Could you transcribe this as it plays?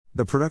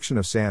The production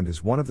of sand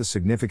is one of the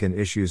significant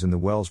issues in the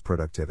well's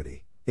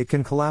productivity. It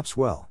can collapse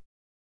well.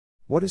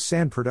 What is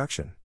sand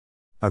production?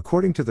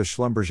 According to the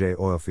Schlumberger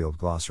Oilfield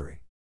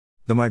Glossary,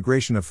 the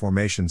migration of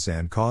formation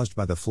sand caused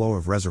by the flow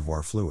of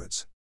reservoir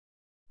fluids.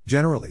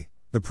 Generally,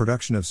 the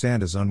production of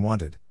sand is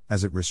unwanted,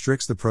 as it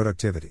restricts the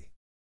productivity,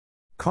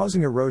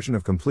 causing erosion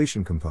of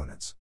completion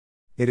components.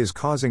 It is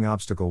causing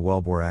obstacle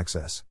wellbore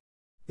access.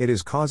 It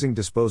is causing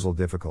disposal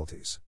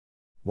difficulties.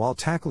 While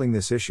tackling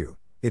this issue,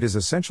 it is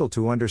essential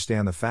to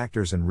understand the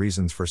factors and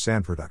reasons for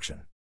sand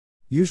production.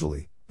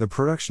 Usually, the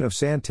production of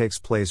sand takes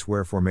place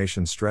where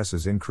formation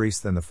stresses increase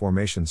than the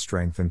formation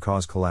strength and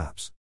cause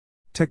collapse.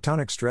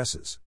 Tectonic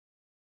stresses,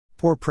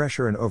 pore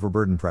pressure and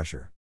overburden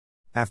pressure.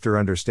 After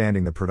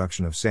understanding the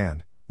production of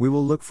sand, we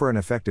will look for an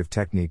effective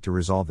technique to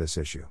resolve this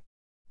issue.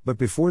 But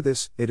before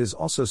this, it is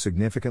also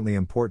significantly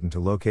important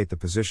to locate the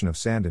position of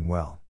sand in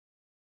well.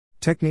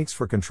 Techniques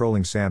for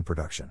controlling sand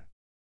production.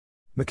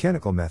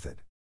 Mechanical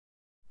method.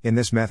 In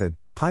this method,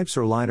 pipes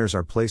or liners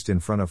are placed in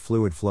front of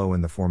fluid flow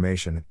in the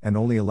formation and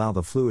only allow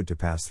the fluid to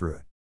pass through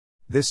it.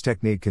 This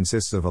technique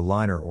consists of a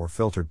liner or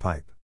filtered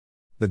pipe.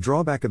 The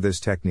drawback of this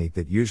technique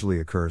that usually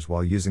occurs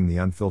while using the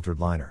unfiltered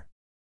liner.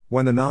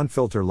 When the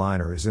non-filter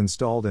liner is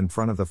installed in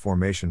front of the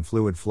formation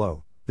fluid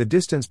flow, the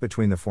distance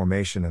between the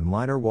formation and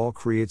liner wall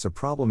creates a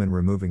problem in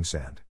removing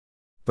sand.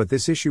 But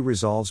this issue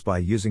resolves by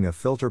using a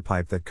filter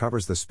pipe that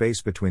covers the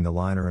space between the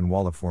liner and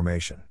wall of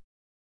formation.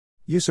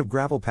 Use of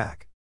gravel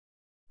pack.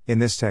 In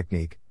this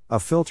technique, a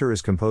filter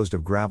is composed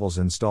of gravels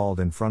installed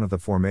in front of the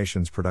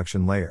formation's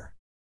production layer.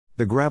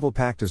 The gravel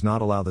pack does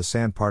not allow the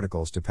sand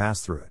particles to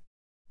pass through it.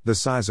 The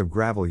size of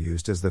gravel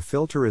used as the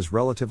filter is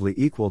relatively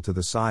equal to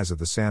the size of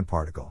the sand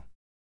particle.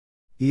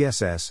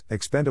 ESS,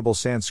 expendable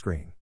sand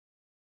screen.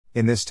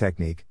 In this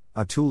technique,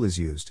 a tool is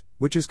used,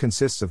 which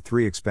consists of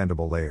 3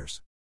 expendable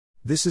layers.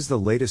 This is the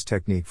latest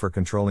technique for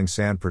controlling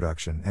sand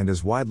production and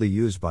is widely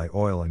used by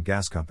oil and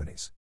gas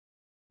companies.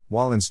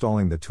 While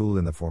installing the tool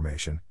in the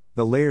formation,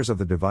 the layers of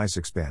the device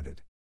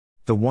expanded.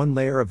 The one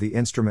layer of the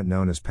instrument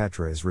known as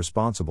Petra is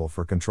responsible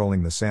for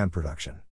controlling the sand production.